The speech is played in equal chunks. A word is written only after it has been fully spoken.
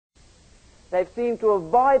They've seemed to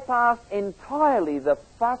have bypassed entirely the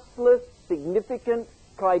fussless, significant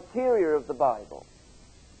criteria of the Bible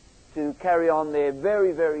to carry on their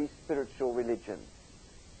very, very spiritual religion.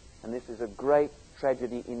 And this is a great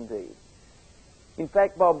tragedy indeed. In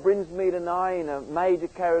fact, Bob Brinsmead and I, in a major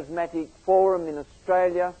charismatic forum in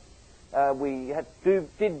Australia, we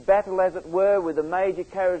did battle, as it were, with a major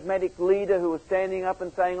charismatic leader who was standing up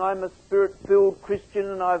and saying, I'm a Spirit-filled Christian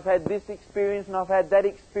and I've had this experience and I've had that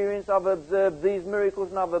experience, I've observed these miracles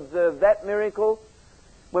and I've observed that miracle.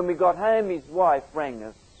 When we got home, his wife rang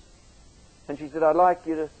us and she said, I'd like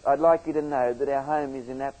you to know that our home is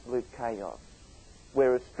in absolute chaos.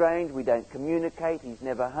 We're estranged, we don't communicate, he's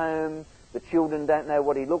never home, the children don't know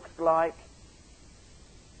what he looks like.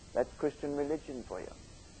 That's Christian religion for you.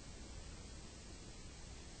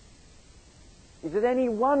 Is it any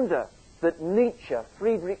wonder that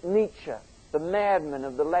Friedrich Nietzsche, the madman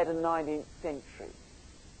of the later 19th century,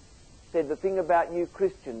 said the thing about you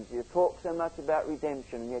Christians, you talk so much about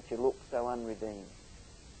redemption and yet you look so unredeemed.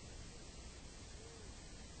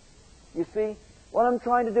 You see, what I'm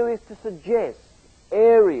trying to do is to suggest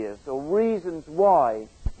areas or reasons why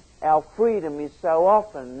our freedom is so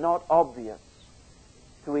often not obvious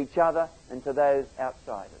to each other and to those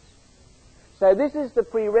outside us. So this is the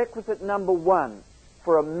prerequisite number one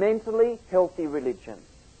for a mentally healthy religion.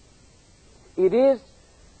 It is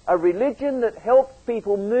a religion that helps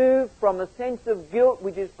people move from a sense of guilt,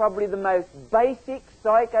 which is probably the most basic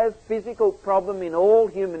psychophysical problem in all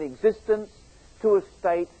human existence, to a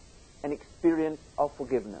state and experience of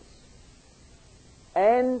forgiveness.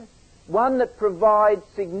 And one that provides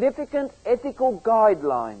significant ethical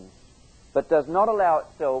guidelines, but does not allow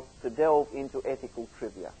itself to delve into ethical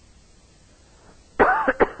trivia.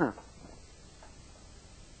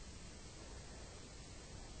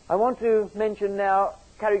 I want to mention now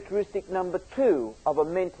characteristic number 2 of a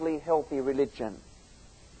mentally healthy religion.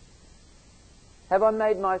 Have I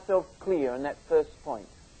made myself clear in that first point?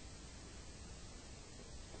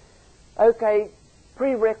 Okay,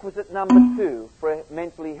 prerequisite number 2 for a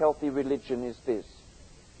mentally healthy religion is this.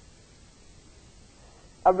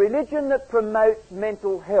 A religion that promotes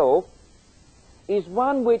mental health is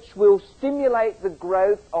one which will stimulate the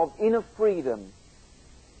growth of inner freedom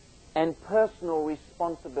and personal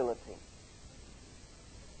responsibility.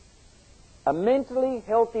 A mentally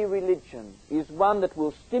healthy religion is one that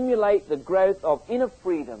will stimulate the growth of inner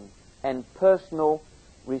freedom and personal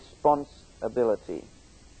responsibility.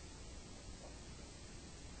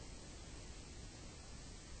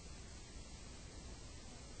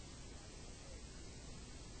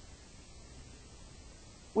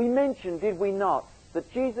 We mentioned, did we not,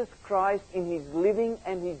 that Jesus Christ in his living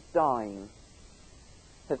and his dying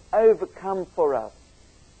has overcome for us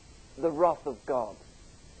the wrath of God.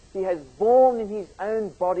 He has borne in his own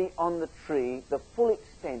body on the tree the full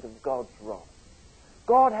extent of God's wrath.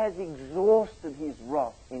 God has exhausted his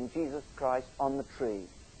wrath in Jesus Christ on the tree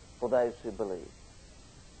for those who believe.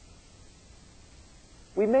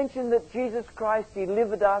 We mentioned that Jesus Christ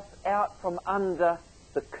delivered us out from under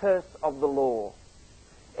the curse of the law.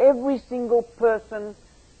 Every single person,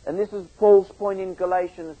 and this is Paul's point in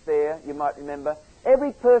Galatians there, you might remember,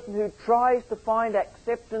 every person who tries to find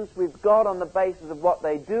acceptance with God on the basis of what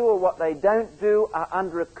they do or what they don't do are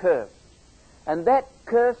under a curse. And that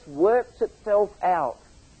curse works itself out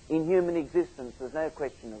in human existence. There's no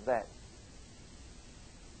question of that.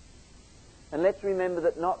 And let's remember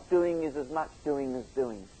that not doing is as much doing as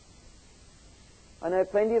doing. I know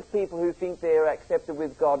plenty of people who think they are accepted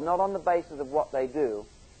with God not on the basis of what they do,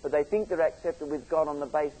 but they think they're accepted with God on the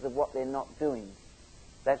basis of what they're not doing.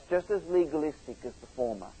 That's just as legalistic as the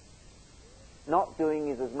former. Not doing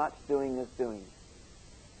is as much doing as doing.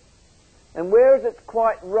 And whereas it's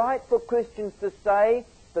quite right for Christians to say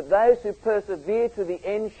that those who persevere to the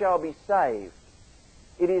end shall be saved,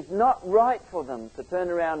 it is not right for them to turn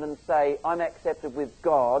around and say, I'm accepted with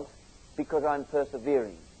God because I'm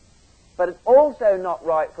persevering. But it's also not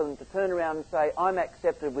right for them to turn around and say, I'm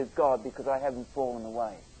accepted with God because I haven't fallen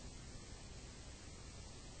away.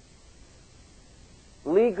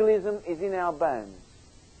 Legalism is in our bones.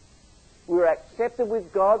 We're accepted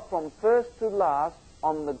with God from first to last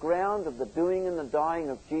on the ground of the doing and the dying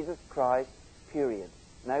of Jesus Christ, period.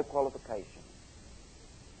 No qualification.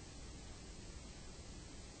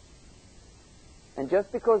 And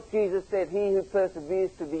just because Jesus said, he who perseveres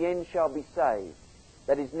to the end shall be saved,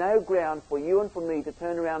 that is no ground for you and for me to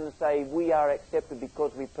turn around and say we are accepted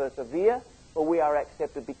because we persevere, or we are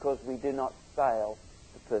accepted because we do not fail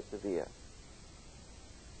to persevere.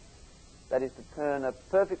 That is to turn a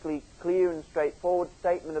perfectly clear and straightforward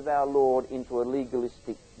statement of our Lord into a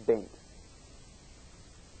legalistic bent.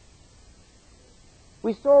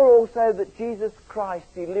 We saw also that Jesus Christ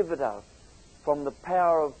delivered us from the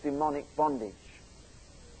power of demonic bondage.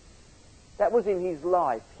 That was in his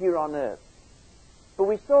life here on earth. But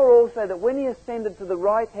we saw also that when he ascended to the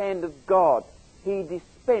right hand of God, he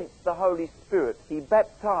dispensed the Holy Spirit. He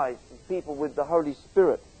baptized people with the Holy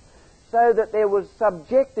Spirit, so that there was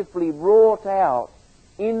subjectively wrought out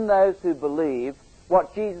in those who believe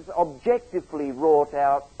what Jesus objectively wrought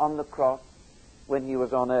out on the cross when he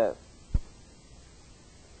was on earth.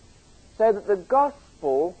 So that the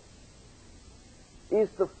gospel is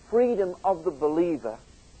the freedom of the believer.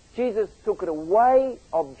 Jesus took it away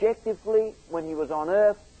objectively when he was on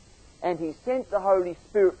earth, and he sent the Holy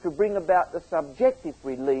Spirit to bring about the subjective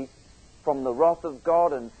release from the wrath of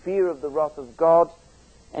God and fear of the wrath of God,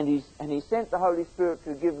 and he sent the Holy Spirit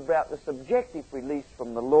to give about the subjective release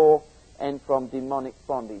from the law and from demonic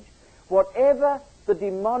bondage. Whatever the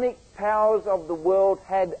demonic powers of the world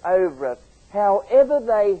had over us, however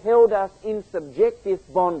they held us in subjective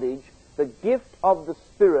bondage, the gift of the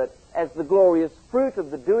Spirit, as the glorious fruit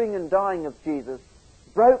of the doing and dying of Jesus,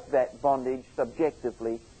 broke that bondage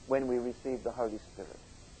subjectively when we received the Holy Spirit.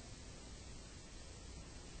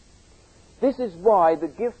 This is why the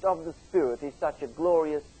gift of the Spirit is such a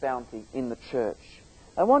glorious bounty in the church.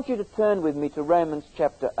 I want you to turn with me to Romans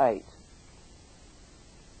chapter 8.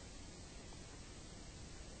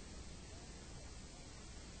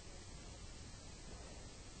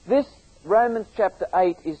 This Romans chapter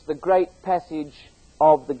 8 is the great passage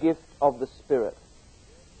of the gift of the Spirit.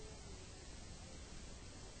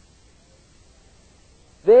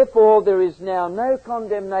 Therefore there is now no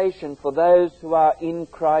condemnation for those who are in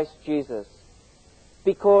Christ Jesus,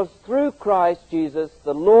 because through Christ Jesus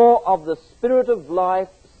the law of the Spirit of life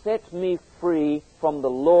set me free from the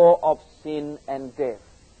law of sin and death.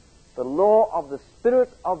 The law of the Spirit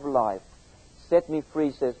of life set me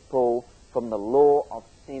free, says Paul, from the law of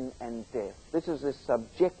sin and death. This is a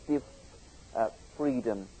subjective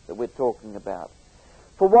freedom that we're talking about.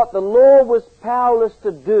 For what the law was powerless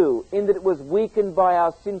to do, in that it was weakened by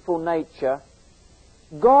our sinful nature,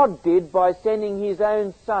 God did by sending his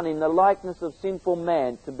own Son in the likeness of sinful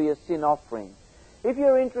man to be a sin offering. If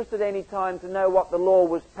you're interested any time to know what the law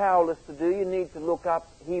was powerless to do, you need to look up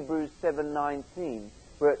Hebrews 7:19,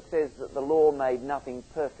 where it says that the law made nothing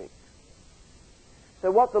perfect.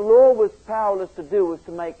 So what the law was powerless to do was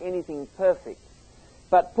to make anything perfect.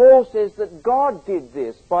 But Paul says that God did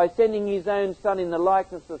this by sending his own Son in the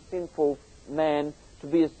likeness of sinful man to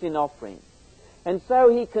be a sin offering. And so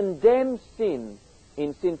he condemns sin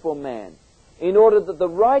in sinful man, in order that the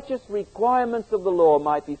righteous requirements of the law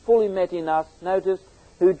might be fully met in us, notice,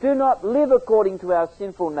 who do not live according to our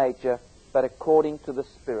sinful nature, but according to the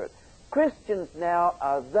Spirit. Christians now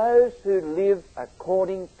are those who live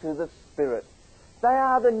according to the Spirit. They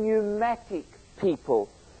are the pneumatic people.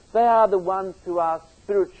 They are the ones who are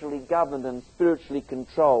spiritually governed and spiritually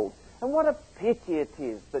controlled. And what a pity it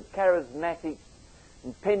is that charismatics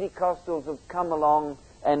and Pentecostals have come along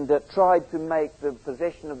and tried to make the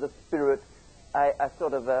possession of the Spirit a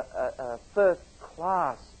sort of a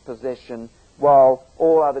first-class possession, while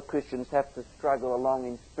all other Christians have to struggle along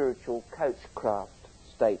in spiritual coachcraft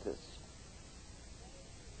status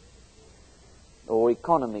or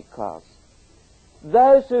economy class.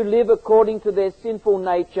 Those who live according to their sinful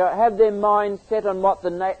nature have their minds set on what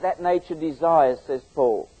that nature desires, says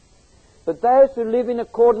Paul. But those who live in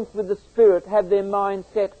accordance with the Spirit have their minds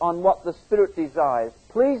set on what the Spirit desires.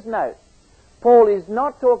 Please note, Paul is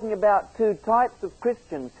not talking about two types of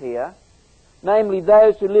Christians here, namely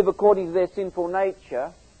those who live according to their sinful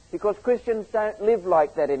nature, because Christians don't live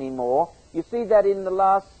like that anymore. You see that in the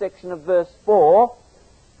last section of verse 4,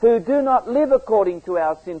 who do not live according to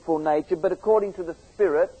our sinful nature, but according to the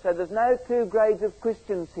Spirit. So there's no two grades of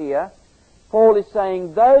Christians here. Paul is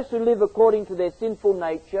saying those who live according to their sinful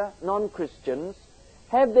nature, non-Christians,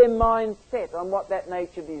 have their minds set on what that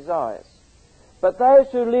nature desires. But those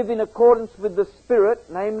who live in accordance with the Spirit,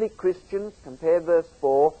 namely Christians, compare verse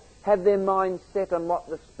 4, have their minds set on what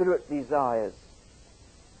the Spirit desires.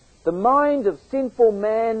 The mind of sinful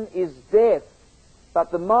man is death, but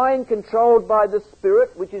the mind controlled by the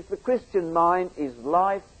Spirit, which is the Christian mind, is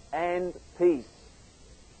life and peace.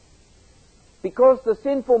 Because the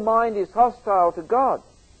sinful mind is hostile to God.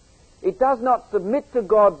 It does not submit to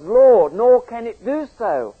God's law, nor can it do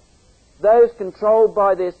so. Those controlled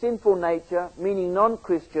by their sinful nature, meaning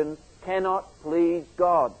non-Christians, cannot please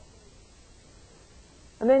God.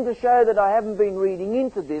 And then to show that I haven't been reading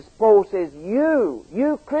into this, Paul says,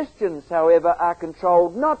 you Christians, however, are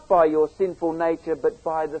controlled not by your sinful nature, but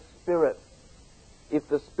by the Spirit, if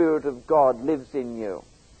the Spirit of God lives in you.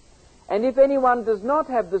 And if anyone does not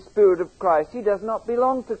have the Spirit of Christ, he does not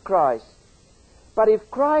belong to Christ. But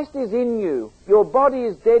if Christ is in you, your body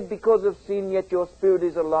is dead because of sin, yet your spirit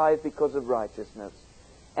is alive because of righteousness.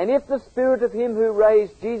 And if the Spirit of him who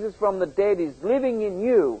raised Jesus from the dead is living in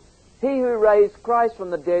you, he who raised Christ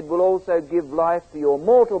from the dead will also give life to your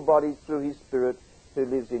mortal bodies through his Spirit who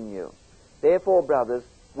lives in you. Therefore, brothers,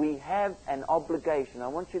 we have an obligation. I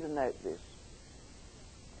want you to note this.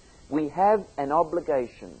 We have an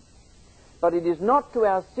obligation. But it is not to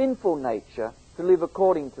our sinful nature to live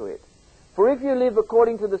according to it. For if you live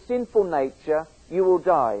according to the sinful nature, you will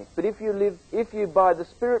die. But if you by the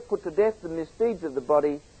Spirit put to death the misdeeds of the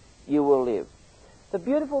body, you will live. The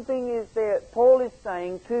beautiful thing is that Paul is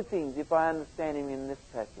saying two things, if I understand him in this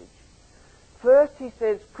passage. First, he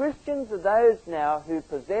says Christians are those now who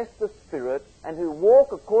possess the Spirit and who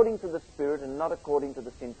walk according to the Spirit and not according to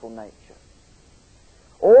the sinful nature.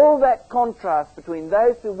 All that contrast between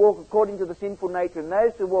those who walk according to the sinful nature and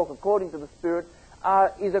those who walk according to the Spirit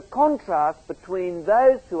is a contrast between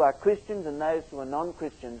those who are Christians and those who are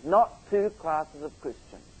non-Christians, not two classes of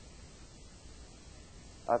Christians.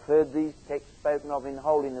 I've heard these texts spoken of in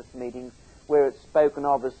holiness meetings where it's spoken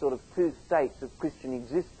of as sort of two states of Christian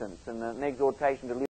existence and an exhortation to live